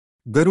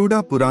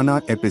Garuda Purana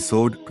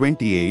Episode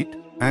 28,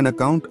 an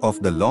account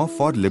of the law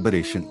for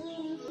liberation.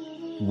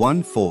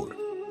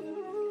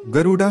 1.4.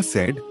 Garuda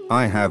said,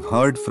 I have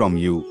heard from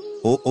you,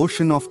 O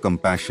ocean of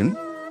compassion,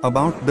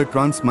 about the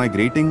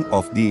transmigrating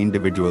of the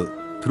individual,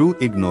 through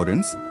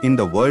ignorance, in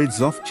the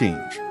worlds of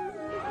change.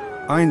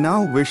 I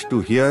now wish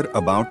to hear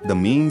about the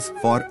means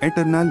for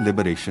eternal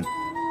liberation.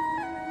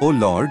 O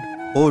Lord,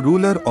 O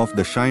ruler of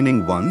the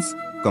shining ones,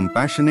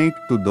 compassionate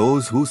to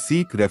those who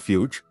seek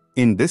refuge,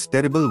 in this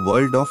terrible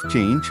world of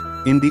change,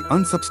 in the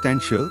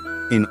unsubstantial,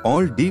 in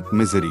all deep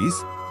miseries,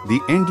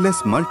 the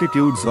endless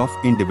multitudes of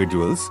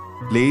individuals,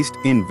 placed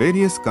in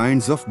various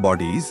kinds of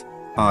bodies,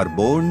 are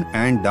born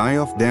and die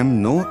of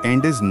them no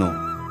end is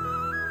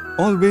known.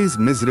 Always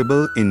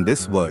miserable in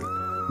this world,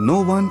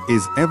 no one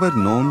is ever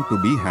known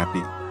to be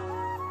happy.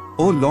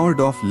 O Lord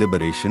of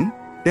liberation,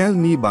 tell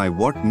me by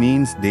what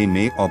means they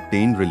may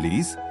obtain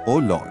release, O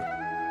Lord.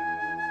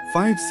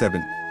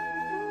 5.7.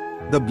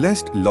 The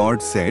blessed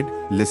Lord said,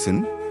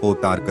 Listen, O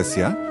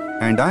Tarkasya,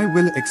 and I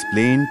will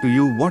explain to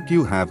you what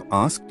you have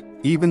asked,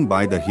 even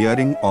by the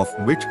hearing of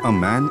which a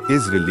man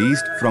is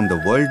released from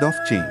the world of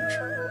change.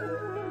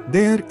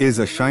 There is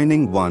a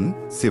shining one,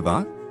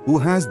 Siva, who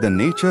has the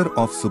nature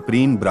of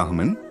Supreme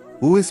Brahman,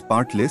 who is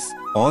partless,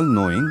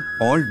 all-knowing,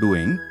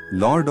 all-doing,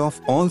 Lord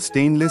of all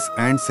stainless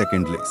and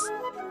secondless.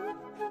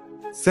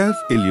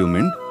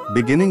 Self-illumined,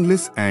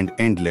 beginningless and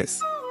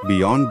endless,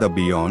 beyond the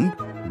beyond,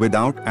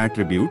 without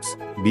attributes,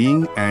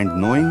 being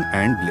and knowing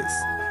and bliss.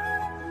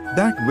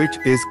 That which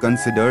is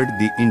considered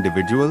the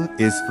individual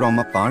is from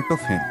a part of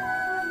him.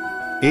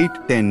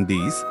 8.10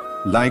 These,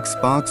 like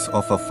sparks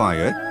of a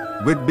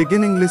fire, with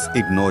beginningless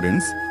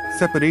ignorance,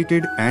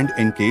 separated and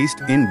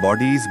encased in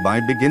bodies by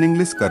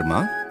beginningless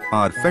karma,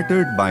 are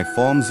fettered by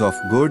forms of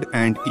good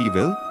and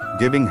evil,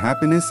 giving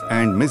happiness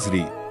and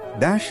misery,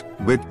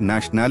 with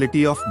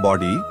nationality of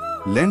body,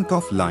 length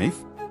of life,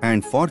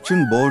 and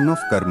fortune born of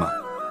karma.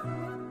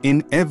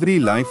 In every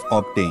life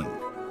obtained.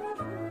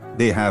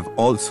 They have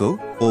also,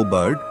 O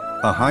bird,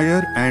 a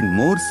higher and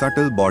more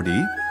subtle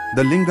body,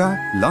 the linga,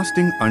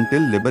 lasting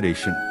until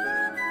liberation.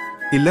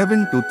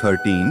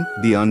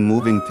 11-13 The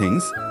unmoving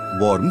things,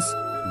 worms,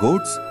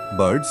 goats,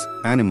 birds,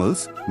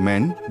 animals,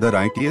 men, the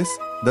righteous,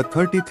 the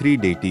 33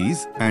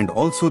 deities, and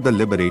also the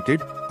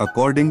liberated,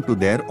 according to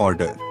their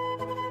order.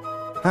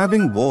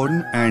 Having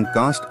worn and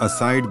cast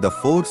aside the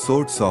four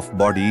sorts of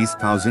bodies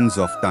thousands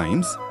of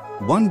times,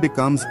 one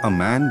becomes a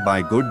man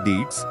by good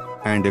deeds,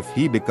 and if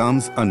he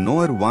becomes a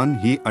knower one,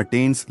 he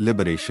attains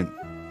liberation.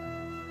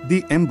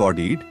 The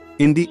embodied,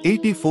 in the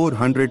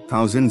 8400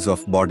 thousands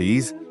of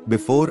bodies,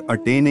 before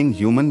attaining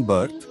human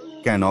birth,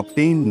 can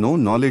obtain no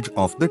knowledge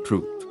of the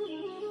truth.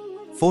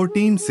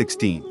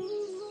 14-16.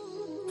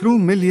 Through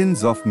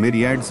millions of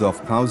myriads of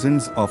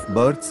thousands of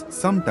births,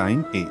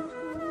 sometime 8.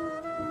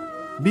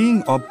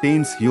 Being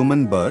obtains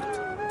human birth,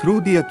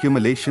 through the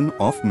accumulation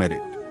of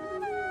merit.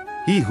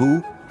 He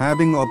who,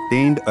 having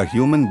obtained a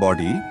human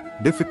body,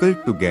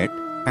 difficult to get,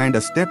 and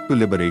a step to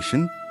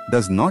liberation,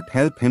 does not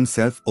help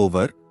himself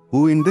over,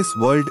 who in this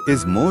world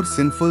is more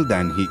sinful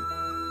than he.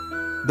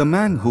 The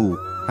man who,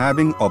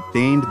 having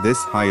obtained this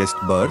highest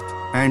birth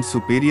and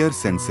superior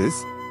senses,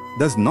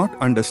 does not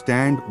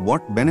understand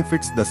what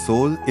benefits the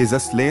soul is a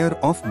slayer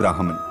of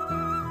Brahman.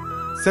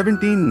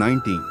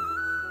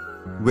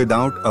 17-19.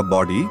 Without a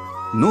body,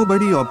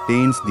 nobody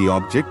obtains the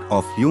object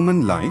of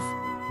human life,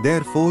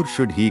 therefore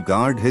should he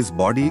guard his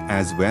body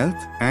as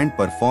wealth and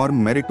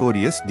perform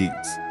meritorious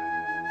deeds.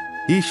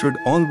 He should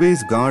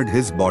always guard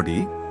his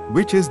body,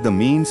 which is the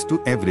means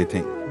to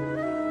everything.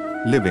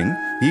 Living,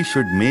 he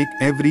should make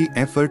every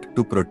effort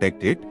to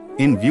protect it,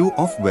 in view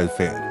of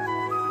welfare.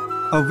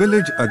 A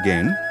village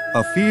again,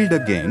 a field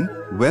again,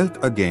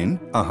 wealth again,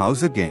 a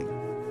house again.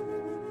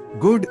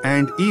 Good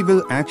and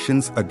evil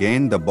actions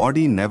again, the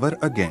body never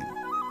again.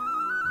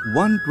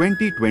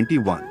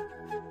 1:20-21.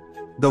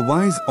 The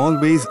wise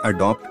always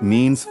adopt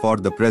means for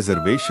the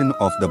preservation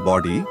of the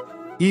body,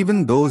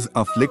 even those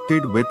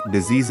afflicted with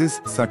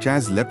diseases such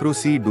as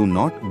leprosy do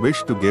not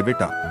wish to give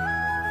it up.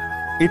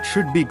 It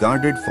should be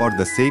guarded for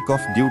the sake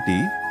of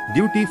duty,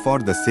 duty for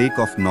the sake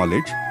of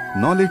knowledge,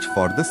 knowledge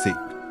for the sake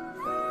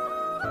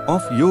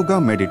of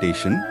yoga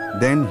meditation,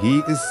 then he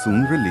is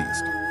soon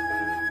released.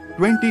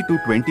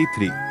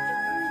 20-23.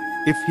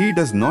 If he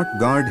does not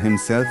guard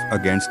himself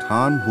against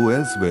harm, who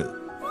else will?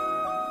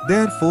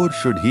 Therefore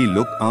should he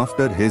look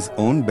after his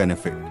own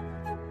benefit.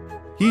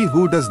 He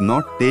who does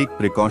not take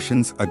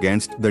precautions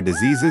against the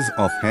diseases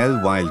of hell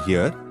while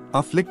here,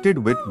 afflicted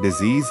with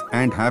disease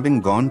and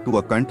having gone to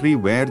a country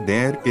where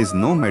there is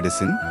no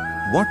medicine,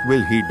 what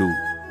will he do?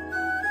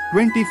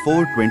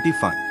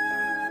 24-25.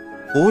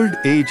 Old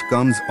age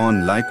comes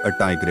on like a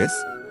tigress,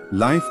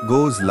 life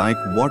goes like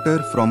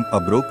water from a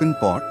broken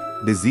pot,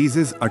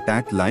 diseases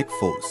attack like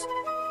foes.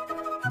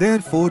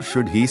 Therefore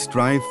should he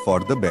strive for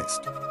the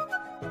best.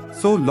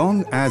 So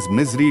long as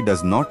misery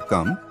does not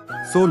come,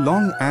 so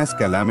long as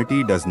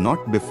calamity does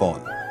not befall,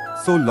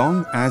 so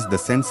long as the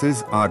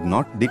senses are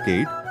not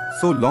decayed,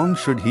 so long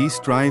should he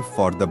strive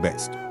for the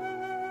best.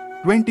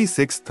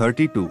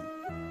 26-32.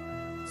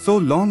 So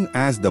long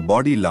as the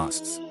body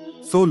lasts,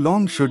 so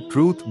long should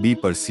truth be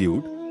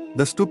pursued.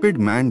 The stupid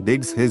man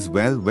digs his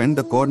well when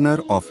the corner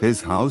of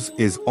his house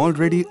is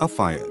already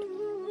afire.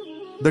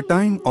 The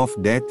time of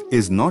death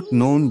is not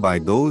known by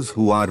those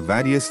who are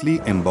variously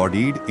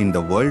embodied in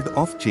the world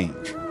of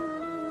change.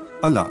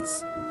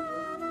 Alas!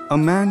 A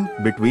man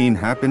between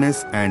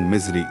happiness and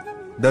misery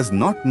does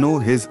not know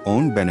his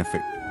own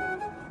benefit.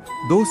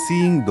 Though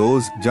seeing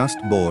those just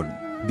born,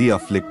 the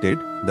afflicted,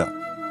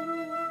 the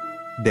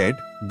dead,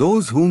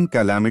 those whom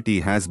calamity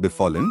has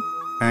befallen,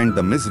 and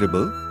the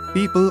miserable,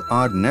 people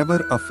are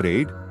never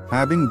afraid,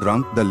 having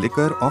drunk the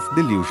liquor of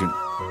delusion.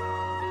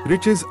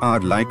 Riches are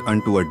like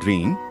unto a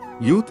dream,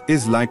 youth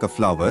is like a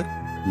flower,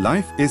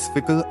 life is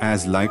fickle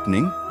as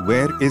lightning,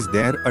 where is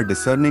there a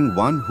discerning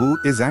one who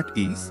is at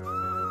ease?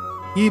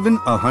 Even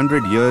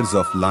 100 years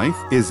of life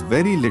is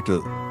very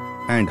little,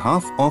 and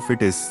half of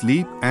it is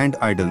sleep and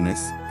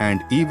idleness,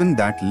 and even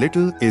that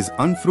little is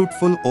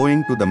unfruitful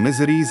owing to the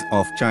miseries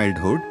of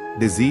childhood,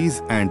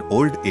 disease and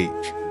old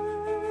age.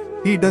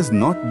 He does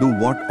not do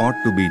what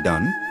ought to be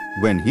done.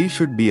 When he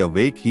should be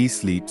awake he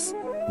sleeps,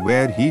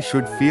 where he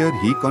should fear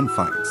he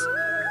confides.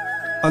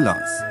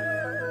 Alas!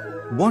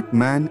 What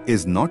man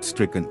is not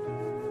stricken?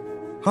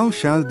 How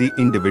shall the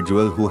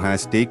individual who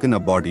has taken a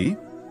body,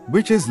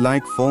 which is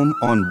like foam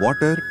on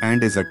water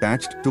and is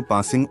attached to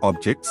passing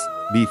objects,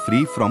 be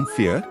free from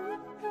fear?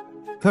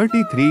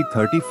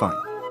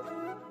 33-35.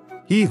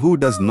 He who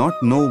does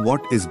not know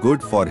what is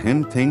good for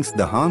him thinks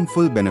the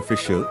harmful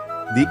beneficial,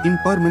 the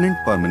impermanent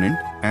permanent,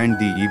 and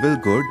the evil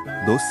good.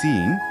 Though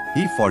seeing,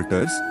 he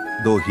falters;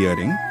 though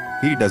hearing,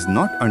 he does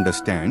not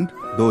understand;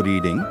 though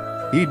reading,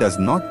 he does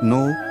not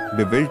know,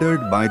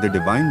 bewildered by the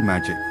divine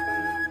magic.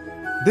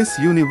 This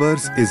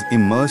universe is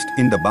immersed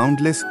in the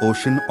boundless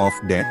ocean of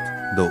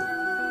death, though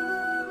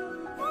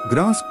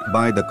grasped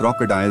by the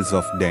crocodiles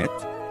of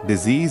death,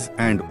 disease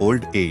and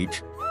old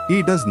age,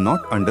 he does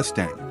not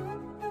understand.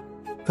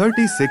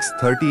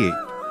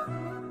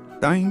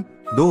 36-38. Time,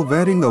 though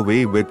wearing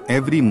away with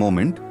every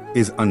moment,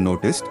 is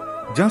unnoticed,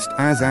 just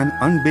as an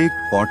unbaked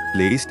pot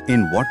placed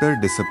in water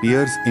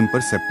disappears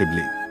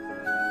imperceptibly.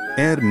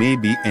 Air may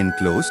be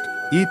enclosed,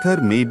 ether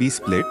may be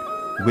split,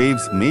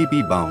 waves may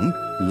be bound,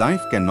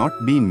 life cannot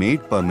be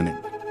made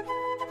permanent.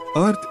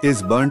 Earth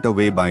is burnt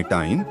away by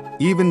time,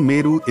 even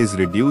Meru is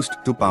reduced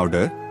to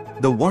powder,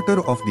 the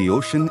water of the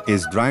ocean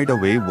is dried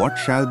away. What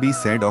shall be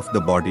said of the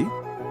body?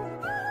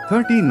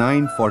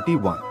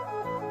 39-41.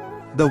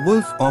 The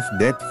wolf of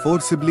death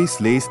forcibly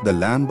slays the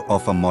lamb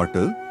of a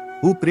mortal,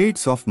 who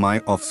prates of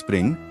my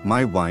offspring,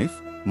 my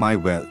wife, my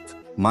wealth,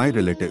 my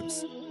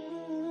relatives.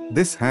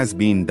 This has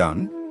been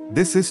done,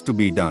 this is to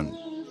be done,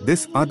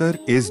 this other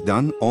is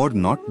done or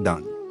not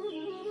done.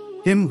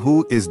 Him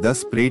who is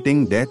thus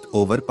prating death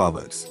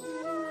overpowers.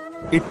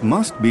 It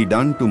must be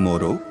done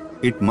tomorrow,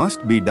 it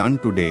must be done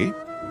today,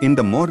 in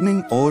the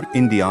morning or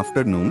in the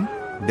afternoon.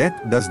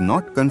 Death does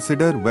not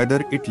consider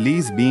whether it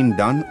lies been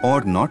done or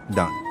not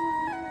done.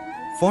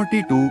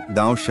 42.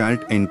 Thou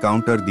shalt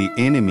encounter the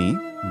enemy,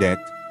 death,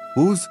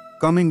 whose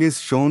coming is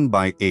shown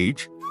by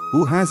age,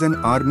 who has an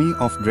army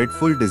of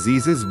dreadful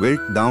diseases.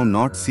 Wilt thou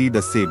not see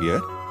the Saviour?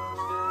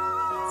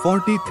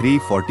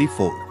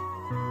 43-44.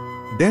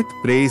 Death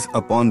preys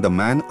upon the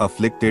man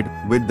afflicted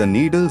with the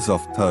needles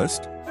of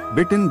thirst,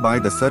 bitten by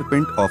the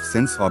serpent of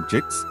sense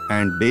objects,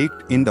 and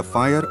baked in the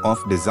fire of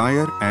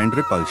desire and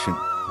repulsion.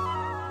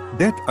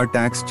 Death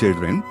attacks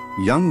children,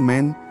 young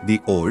men, the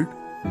old,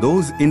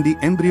 those in the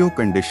embryo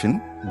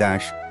condition,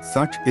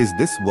 such is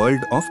this world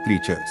of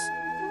creatures.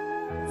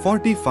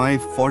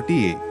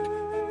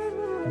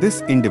 45-48.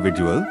 This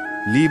individual,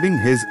 leaving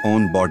his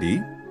own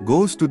body,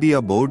 goes to the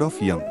abode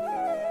of young.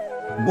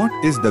 What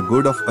is the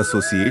good of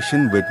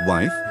association with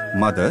wife,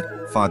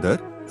 mother, father,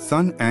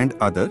 son and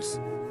others?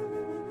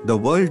 The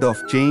world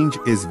of change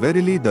is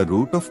verily the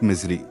root of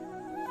misery.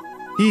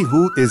 He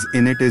who is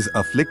in it is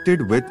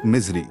afflicted with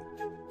misery.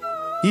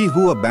 He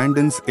who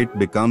abandons it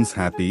becomes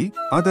happy,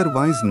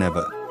 otherwise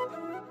never.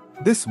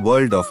 This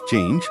world of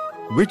change,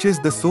 which is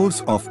the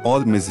source of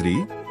all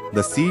misery,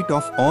 the seat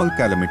of all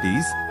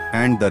calamities,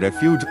 and the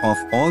refuge of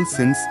all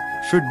sins,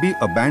 should be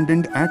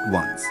abandoned at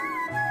once.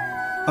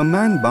 A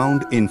man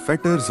bound in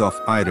fetters of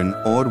iron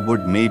or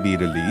wood may be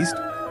released,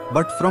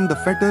 but from the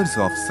fetters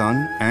of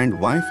son and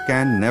wife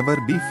can never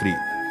be free.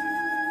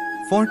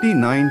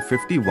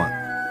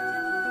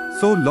 49-51.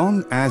 So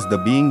long as the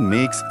being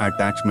makes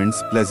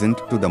attachments pleasant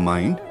to the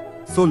mind,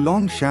 so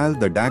long shall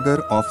the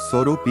dagger of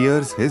sorrow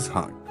pierce his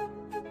heart.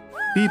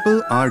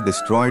 People are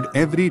destroyed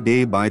every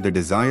day by the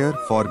desire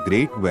for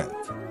great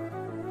wealth.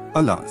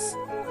 Alas!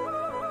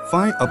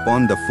 Fie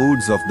upon the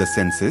foods of the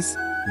senses,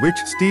 which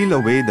steal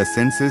away the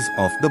senses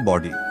of the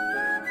body.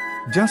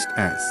 Just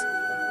as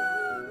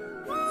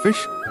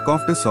fish,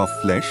 covetous of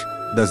flesh,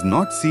 does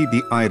not see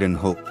the iron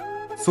hook,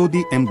 so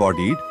the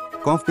embodied,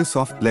 covetous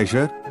of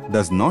pleasure,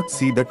 does not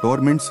see the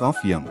torments of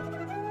young.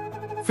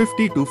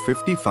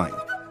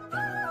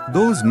 50-55.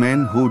 Those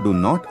men who do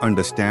not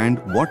understand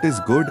what is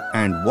good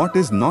and what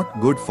is not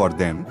good for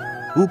them,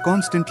 who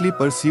constantly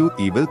pursue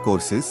evil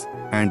courses,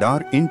 and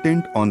are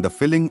intent on the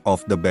filling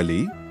of the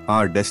belly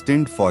are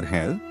destined for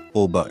hell,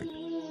 O bird.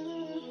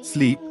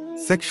 Sleep,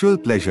 sexual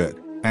pleasure,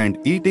 and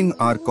eating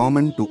are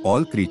common to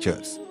all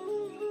creatures.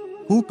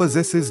 Who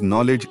possesses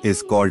knowledge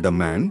is called a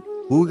man,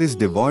 who is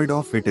devoid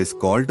of it is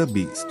called a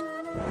beast.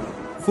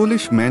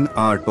 Foolish men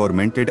are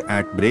tormented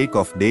at break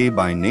of day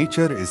by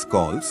nature is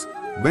calls,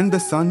 when the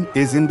sun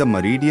is in the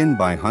meridian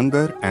by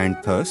hunger and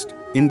thirst,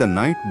 in the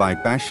night by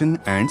passion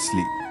and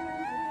sleep.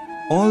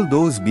 All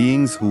those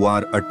beings who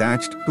are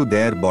attached to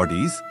their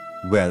bodies,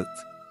 wealth,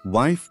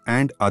 wife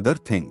and other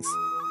things,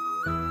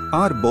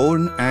 are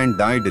born and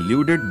die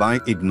deluded by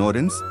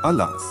ignorance,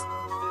 alas.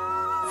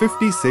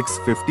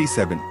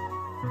 56-57.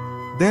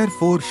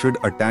 Therefore should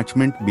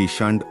attachment be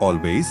shunned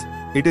always,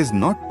 it is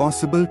not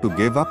possible to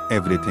give up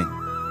everything.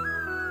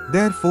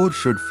 Therefore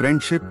should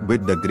friendship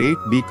with the great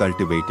be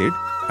cultivated,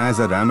 as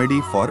a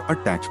remedy for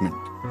attachment.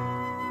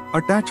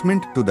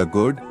 Attachment to the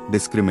good,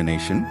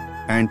 discrimination,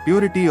 and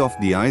purity of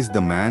the eyes.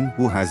 The man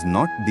who has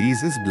not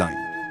these is blind.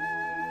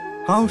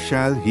 How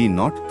shall he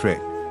not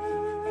tread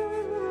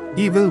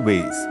evil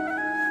ways?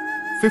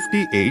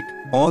 58.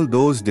 All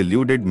those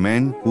deluded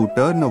men who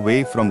turn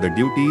away from the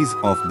duties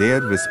of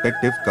their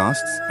respective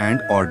castes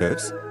and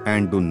orders,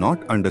 and do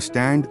not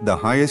understand the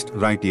highest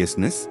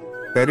righteousness,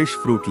 perish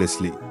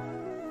fruitlessly.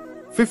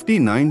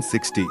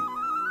 59-60.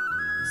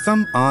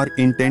 Some are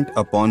intent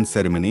upon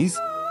ceremonies,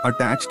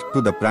 attached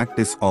to the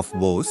practice of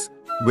vows,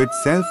 with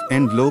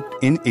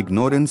self-enveloped in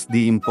ignorance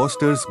the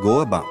impostors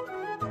go about.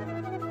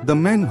 The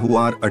men who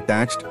are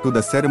attached to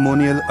the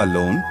ceremonial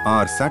alone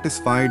are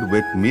satisfied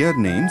with mere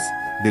names,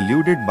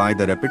 deluded by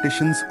the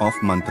repetitions of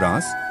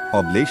mantras,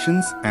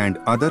 oblations and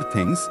other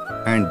things,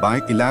 and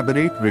by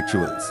elaborate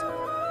rituals.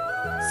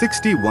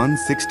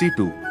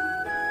 61-62.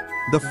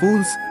 The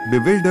fools,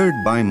 bewildered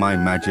by my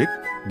magic,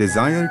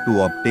 desire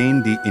to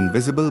obtain the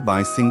invisible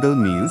by single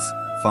meals,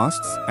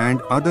 fasts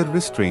and other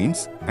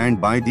restraints, and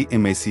by the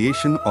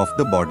emaciation of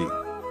the body.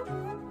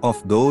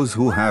 Of those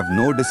who have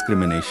no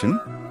discrimination,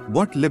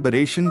 what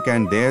liberation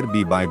can there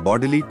be by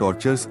bodily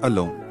tortures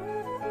alone?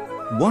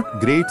 What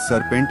great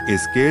serpent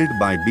is killed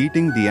by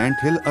beating the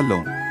anthill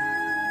alone?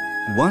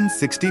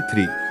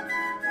 163.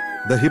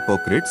 The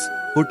hypocrites,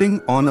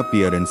 putting on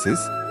appearances,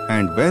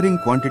 and wearing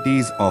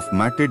quantities of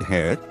matted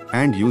hair,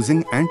 and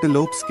using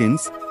antelope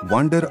skins,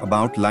 wander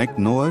about like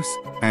knowers,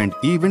 and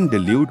even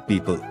delude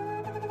people.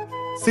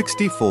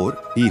 64.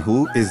 He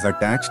who is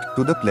attached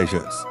to the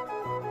pleasures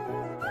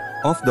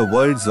of the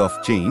worlds of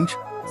change,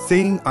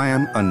 saying I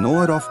am a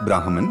knower of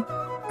Brahman,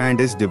 and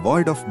is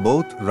devoid of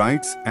both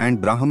rights and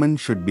Brahman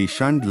should be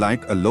shunned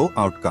like a low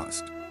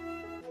outcast.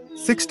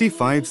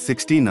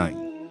 65-69.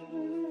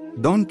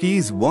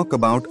 Donkeys walk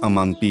about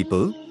among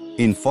people,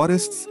 in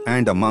forests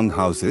and among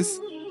houses,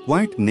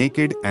 quite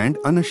naked and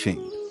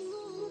unashamed.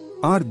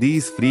 Are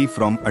these free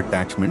from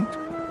attachment?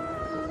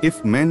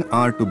 If men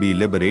are to be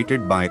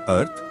liberated by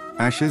earth,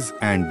 ashes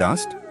and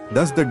dust,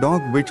 does the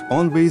dog which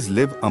always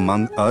live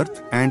among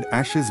earth and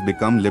ashes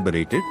become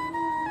liberated?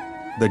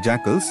 The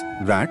jackals,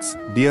 rats,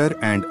 deer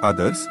and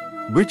others,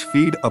 which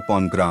feed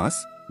upon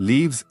grass,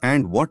 leaves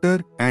and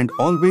water and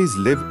always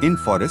live in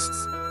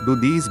forests, do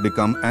these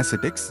become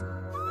ascetics?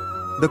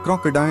 The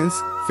crocodiles,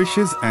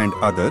 fishes and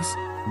others,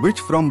 which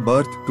from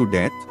birth to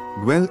death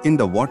dwell in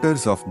the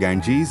waters of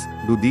Ganges,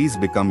 do these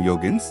become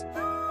yogins?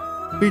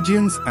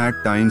 Pigeons at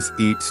times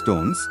eat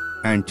stones,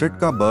 and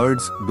chatka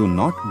birds do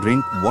not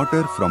drink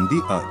water from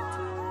the earth.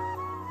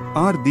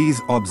 Are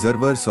these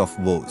observers of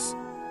woes?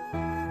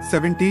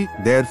 70.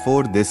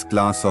 Therefore this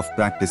class of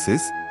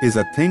practices is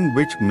a thing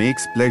which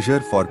makes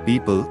pleasure for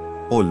people,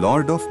 O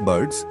Lord of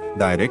birds.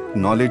 Direct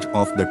knowledge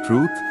of the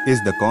truth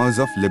is the cause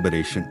of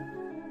liberation.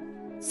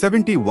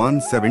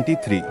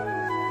 71-73.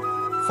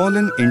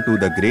 Fallen into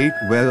the great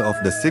well of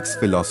the six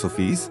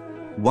philosophies,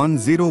 10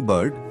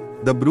 bird,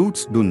 the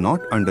brutes do not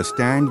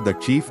understand the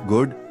chief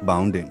good,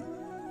 bound in.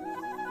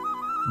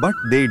 But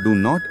they do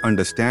not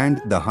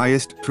understand the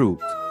highest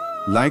truth,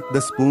 like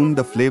the spoon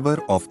the flavor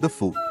of the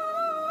food.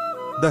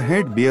 The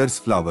head bears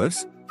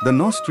flowers, the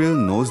nostril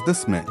knows the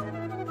smell.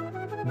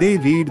 They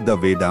read the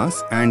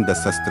Vedas and the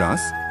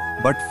Sastras,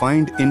 but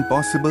find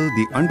impossible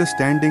the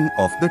understanding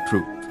of the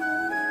truth.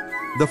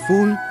 The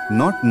fool,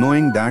 not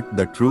knowing that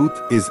the truth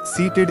is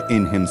seated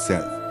in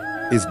himself,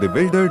 is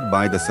bewildered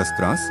by the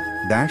Sastras,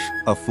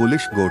 a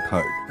foolish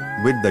goatherd,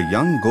 with the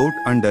young goat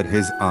under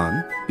his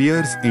arm,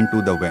 peers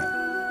into the well.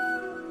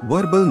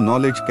 Verbal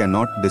knowledge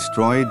cannot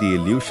destroy the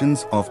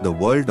illusions of the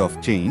world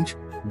of change.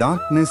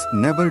 Darkness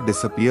never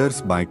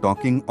disappears by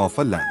talking of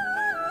a lamp.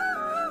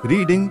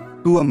 Reading,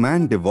 to a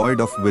man devoid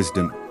of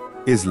wisdom,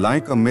 is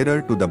like a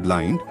mirror to the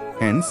blind.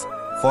 Hence,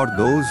 for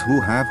those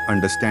who have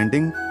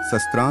understanding,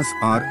 Sastras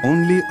are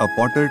only a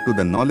potter to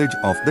the knowledge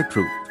of the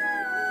truth.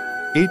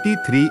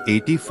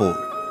 83-84.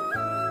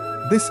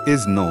 This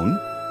is known,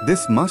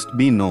 this must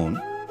be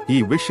known,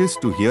 he wishes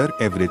to hear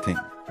everything.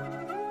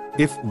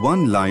 If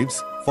one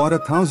lives for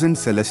 1,000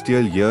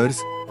 celestial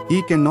years,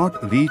 he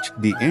cannot reach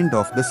the end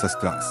of the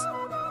Sastras.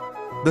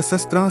 The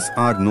Sastras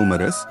are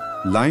numerous,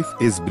 life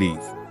is brief,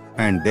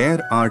 and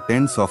there are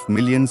tens of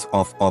millions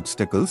of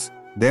obstacles,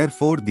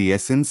 therefore the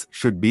essence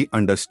should be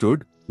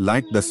understood,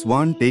 like the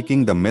swan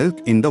taking the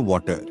milk in the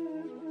water.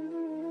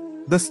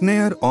 The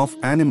snare of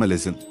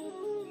animalism.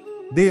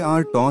 They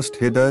are tossed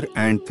hither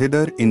and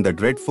thither in the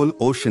dreadful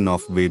ocean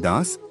of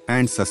Vedas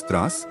and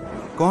Sastras.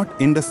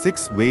 Caught in the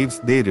six waves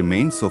they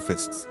remain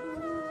sophists.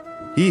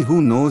 He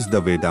who knows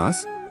the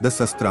Vedas, the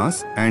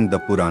Sastras and the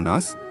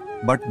Puranas,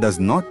 but does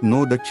not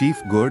know the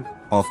chief good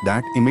of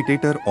that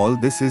imitator, all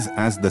this is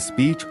as the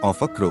speech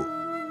of a crow.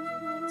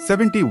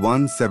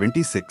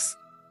 71-76.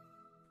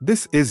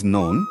 This is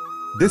known,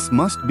 this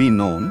must be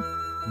known.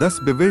 Thus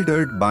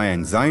bewildered by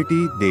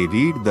anxiety they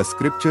read the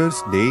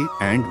scriptures day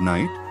and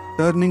night,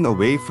 turning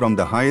away from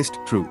the highest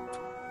truth.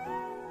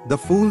 The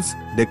fools,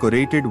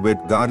 decorated with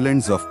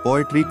garlands of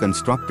poetry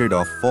constructed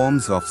of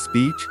forms of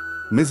speech,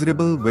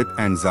 miserable with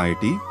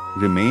anxiety,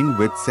 remain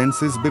with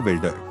senses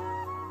bewildered.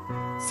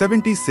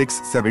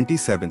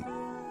 76-77.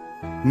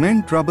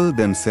 Men trouble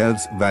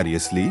themselves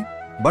variously,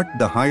 but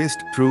the highest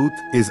truth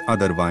is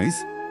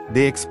otherwise.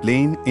 They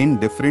explain in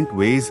different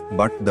ways,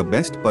 but the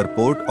best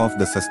purport of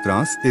the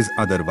Sastras is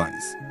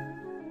otherwise.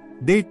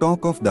 They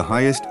talk of the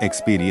highest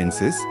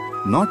experiences,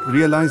 not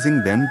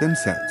realizing them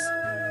themselves.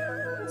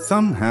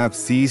 Some have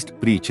ceased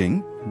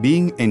preaching,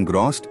 being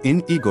engrossed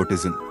in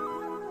egotism.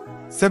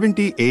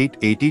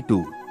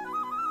 78-82.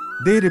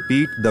 They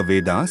repeat the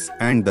Vedas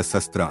and the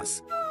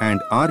Sastras,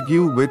 and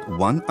argue with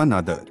one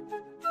another.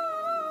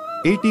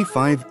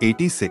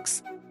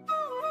 85-86.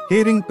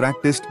 Hearing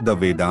practiced the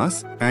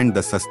Vedas and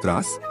the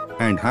Sastras,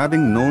 and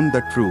having known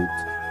the truth,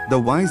 the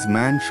wise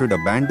man should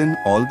abandon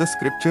all the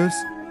scriptures,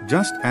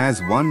 just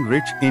as one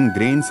rich in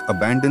grains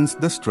abandons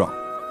the straw.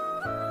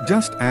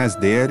 Just as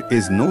there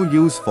is no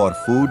use for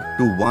food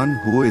to one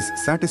who is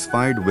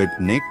satisfied with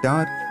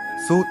nectar,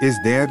 so is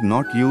there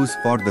not use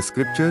for the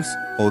scriptures,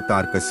 O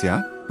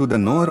Tarkasya, to the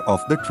knower of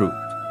the truth.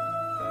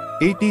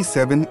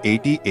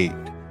 87-88.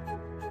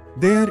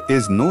 There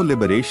is no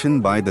liberation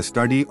by the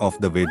study of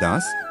the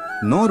Vedas,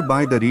 nor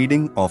by the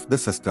reading of the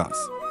Sastras.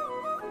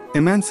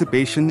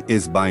 Emancipation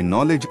is by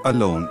knowledge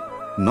alone,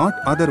 not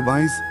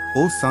otherwise,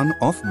 O son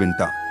of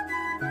Vinta.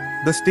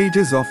 The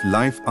stages of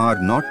life are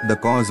not the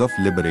cause of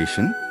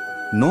liberation,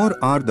 nor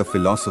are the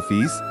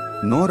philosophies,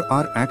 nor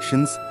are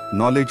actions,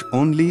 knowledge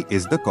only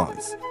is the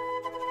cause.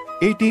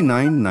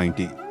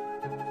 89-90.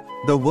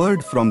 The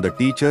word from the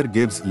teacher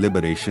gives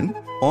liberation,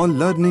 all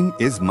learning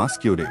is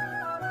masquerade.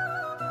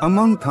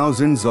 Among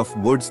thousands of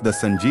woods the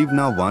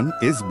Sanjeevana one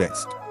is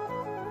best.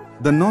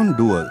 The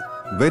non-dual,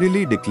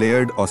 verily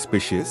declared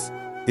auspicious,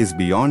 is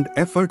beyond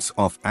efforts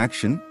of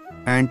action,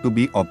 and to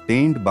be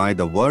obtained by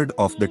the word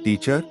of the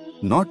teacher,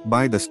 not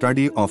by the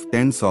study of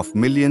tens of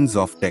millions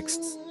of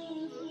texts.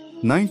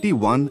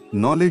 91.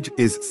 Knowledge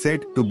is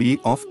said to be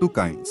of two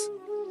kinds: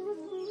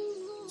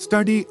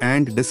 study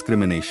and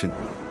discrimination.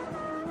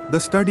 The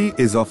study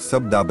is of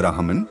Sabda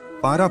Brahman,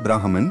 Para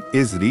Brahman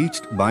is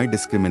reached by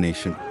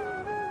discrimination.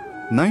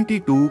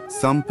 92.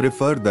 Some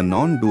prefer the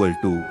non-dual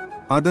 2,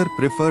 others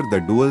prefer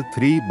the dual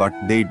 3, but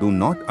they do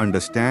not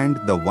understand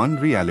the one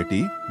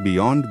reality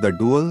beyond the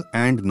dual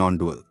and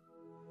non-dual.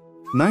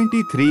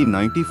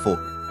 93-94.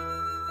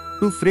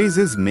 Two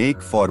phrases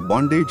make for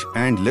bondage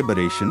and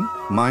liberation,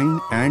 mine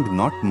and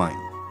not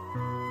mine.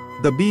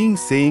 The being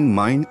saying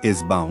mine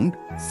is bound,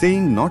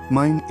 saying not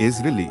mine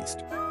is released.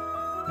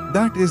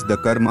 That is the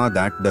karma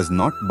that does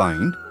not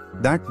bind,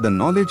 that the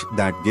knowledge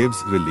that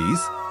gives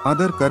release.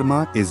 Other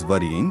karma is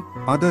worrying,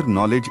 other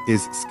knowledge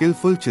is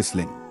skillful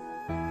chiseling.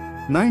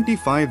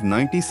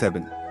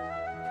 95-97.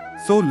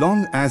 So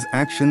long as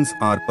actions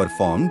are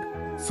performed,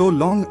 so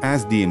long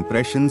as the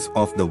impressions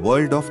of the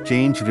world of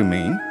change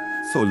remain,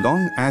 so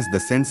long as the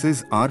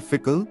senses are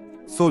fickle,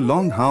 so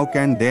long how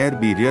can there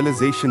be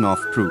realization of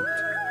truth?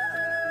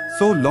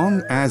 So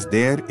long as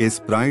there is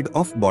pride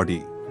of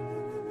body,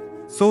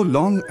 so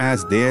long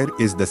as there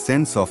is the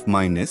sense of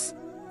minus,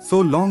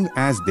 so long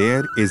as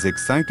there is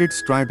excited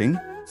striving,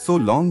 so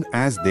long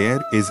as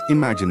there is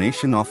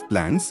imagination of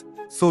plans,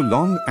 so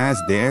long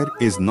as there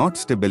is not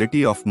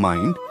stability of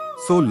mind,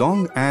 so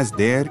long as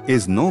there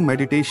is no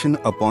meditation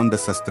upon the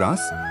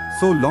Sastras,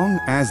 so long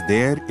as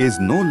there is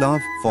no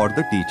love for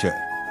the teacher,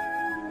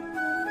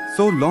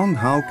 so long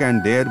how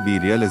can there be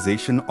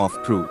realization of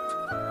truth?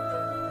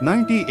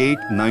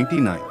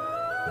 98-99.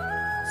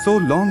 So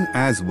long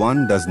as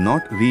one does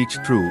not reach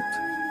truth,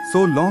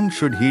 so long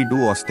should he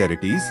do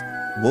austerities,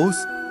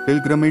 vows,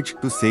 pilgrimage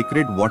to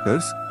sacred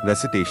waters,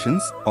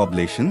 recitations,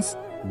 oblations,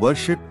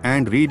 worship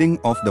and reading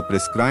of the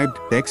prescribed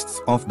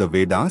texts of the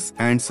Vedas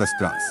and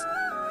Sastras.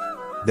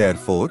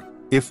 Therefore,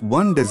 if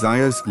one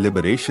desires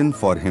liberation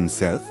for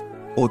himself,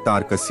 O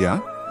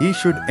Tarkasya, he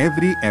should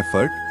every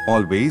effort,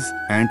 always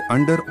and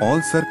under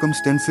all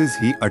circumstances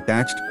he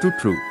attached to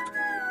truth.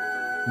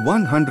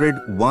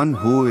 101.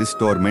 Who is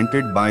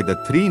tormented by the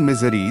three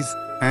miseries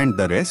and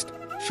the rest,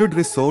 should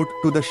resort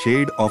to the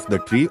shade of the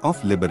tree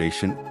of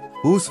liberation,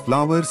 whose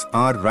flowers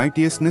are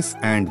righteousness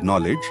and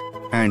knowledge,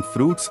 and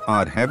fruits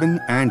are heaven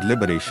and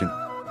liberation.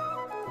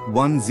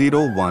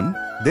 101.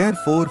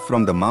 Therefore,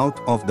 from the mouth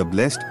of the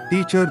blessed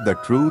teacher, the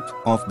truth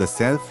of the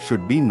self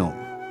should be known.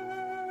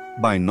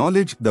 By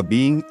knowledge, the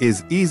being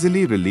is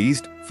easily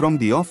released from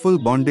the awful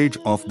bondage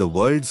of the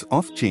worlds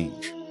of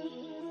change.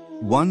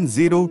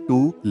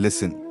 102.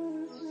 Listen.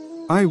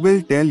 I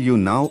will tell you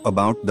now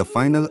about the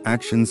final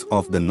actions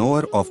of the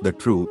knower of the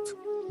truth,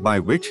 by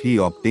which he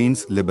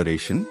obtains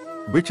liberation,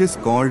 which is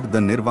called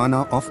the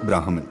nirvana of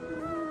Brahman.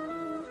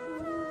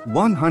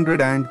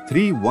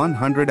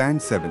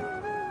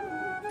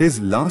 103-107. His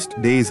last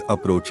days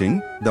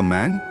approaching, the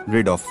man,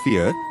 rid of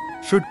fear,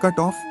 should cut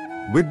off,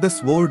 with the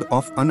sword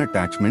of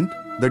unattachment,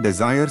 the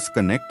desires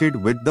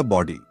connected with the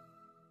body.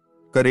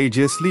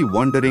 Courageously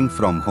wandering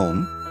from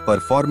home,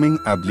 performing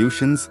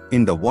ablutions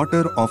in the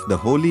water of the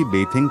holy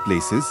bathing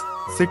places,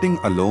 sitting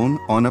alone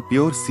on a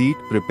pure seat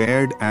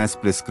prepared as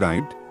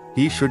prescribed,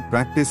 he should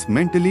practice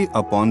mentally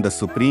upon the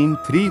supreme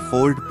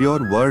threefold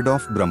pure word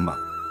of Brahma.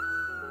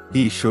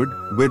 He should,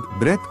 with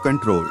breath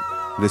control,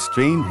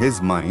 restrain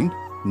his mind,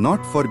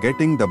 not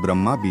forgetting the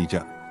Brahma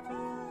Bija.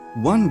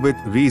 One with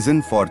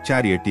reason for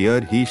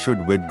charioteer, he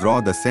should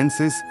withdraw the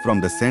senses from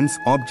the sense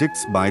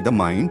objects by the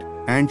mind,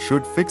 and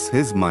should fix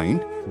his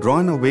mind,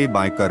 drawn away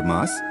by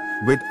karmas,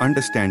 with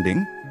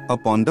understanding,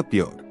 upon the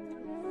pure.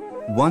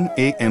 1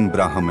 am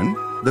Brahman,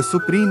 the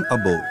supreme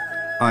abode.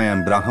 I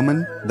am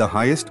Brahman, the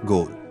highest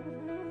goal.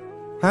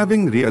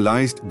 Having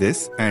realized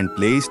this and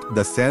placed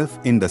the self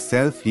in the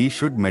self, he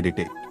should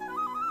meditate.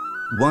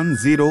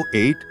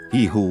 108.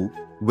 He who,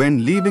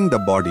 when leaving the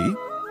body,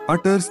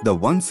 utters the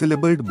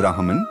one-syllabled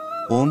Brahman,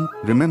 Om,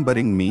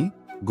 remembering me,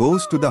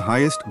 goes to the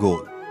highest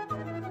goal.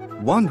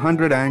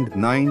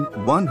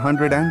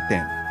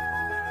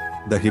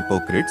 109-110. The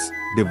hypocrites,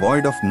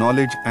 devoid of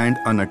knowledge and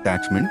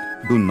unattachment,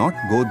 do not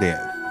go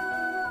there.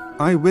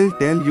 I will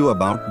tell you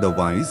about the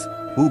wise,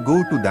 who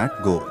go to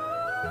that goal.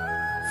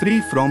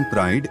 Free from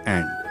pride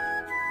and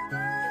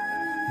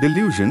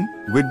delusion,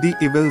 with the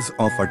evils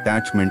of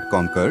attachment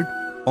conquered,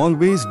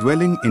 always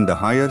dwelling in the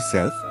higher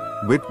self,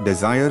 with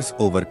desires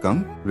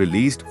overcome,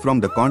 released from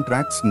the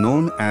contracts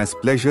known as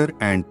pleasure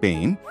and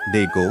pain,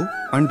 they go,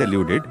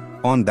 undeluded,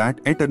 on that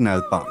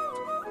eternal path.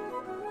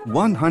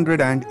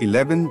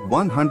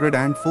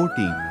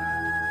 111-114.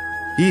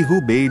 He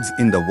who bathes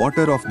in the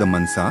water of the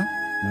Mansa,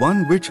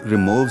 one which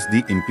removes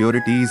the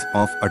impurities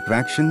of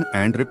attraction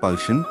and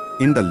repulsion,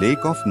 in the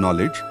lake of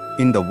knowledge,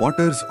 in the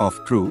waters of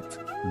truth,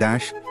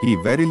 he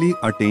verily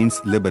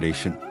attains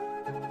liberation.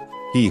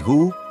 He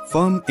who,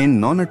 firm in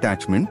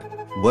non-attachment,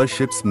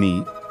 worships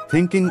me,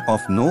 thinking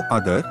of no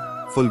other,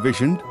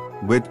 full-visioned,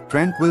 with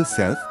tranquil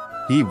self,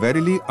 he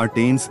verily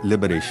attains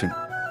liberation.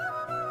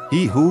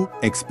 He who,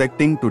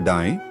 expecting to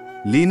die,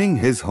 leaning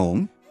his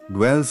home,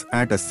 dwells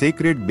at a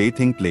sacred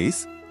bathing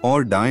place,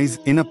 or dies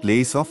in a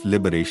place of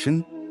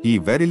liberation, he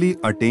verily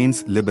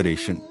attains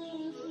liberation.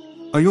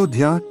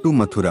 Ayodhya to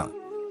Mathura.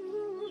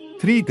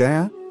 3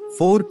 Gaya,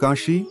 4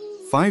 Kashi,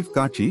 5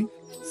 Kachi,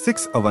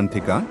 6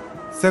 Avantika,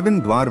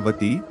 7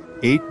 Dwarvati,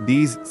 8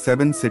 These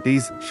 7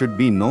 cities should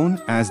be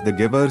known as the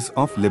givers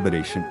of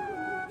liberation.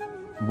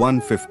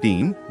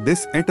 115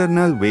 This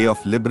eternal way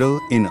of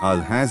liberal in all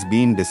has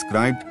been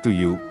described to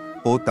you,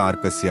 O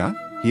Tarkasya.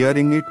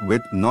 Hearing it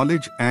with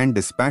knowledge and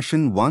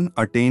dispassion, one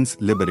attains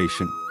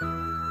liberation.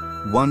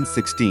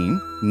 116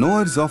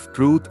 Knowers of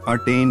truth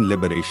attain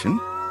liberation.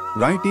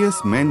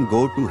 Righteous men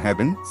go to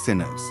heaven,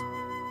 sinners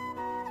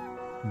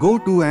go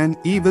to an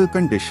evil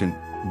condition,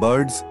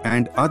 birds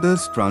and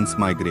others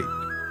transmigrate.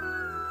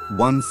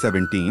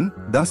 117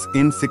 Thus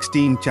in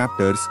 16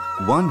 chapters,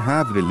 one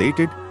have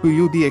related to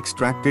you the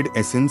extracted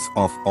essence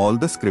of all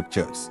the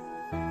scriptures.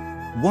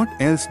 What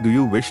else do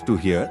you wish to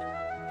hear?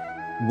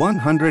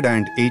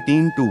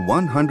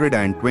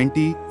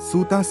 118-120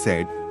 Suta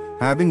said,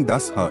 having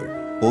thus heard,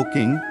 O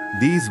king,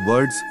 these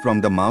words from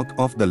the mouth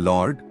of the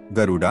Lord,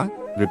 Garuda,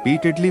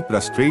 repeatedly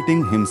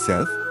prostrating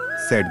himself,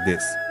 said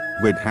this,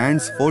 with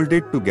hands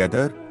folded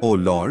together, O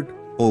Lord,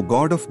 O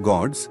God of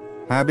gods,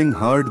 having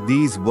heard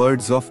these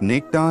words of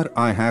nectar,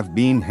 I have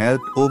been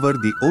helped over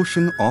the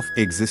ocean of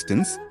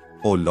existence,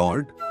 O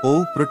Lord,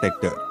 O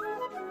Protector.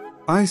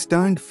 I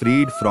stand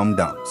freed from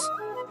doubts.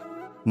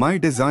 My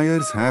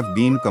desires have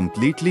been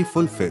completely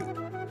fulfilled.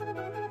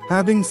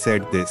 Having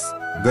said this,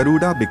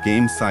 Garuda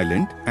became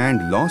silent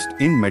and lost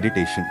in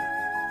meditation.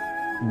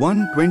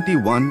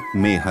 121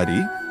 May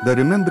Hari, the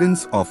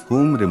remembrance of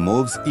whom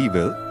removes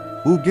evil,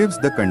 who gives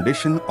the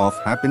condition of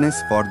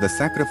happiness for the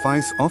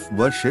sacrifice of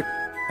worship,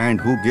 and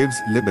who gives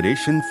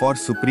liberation for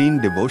supreme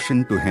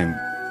devotion to him,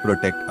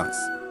 protect us.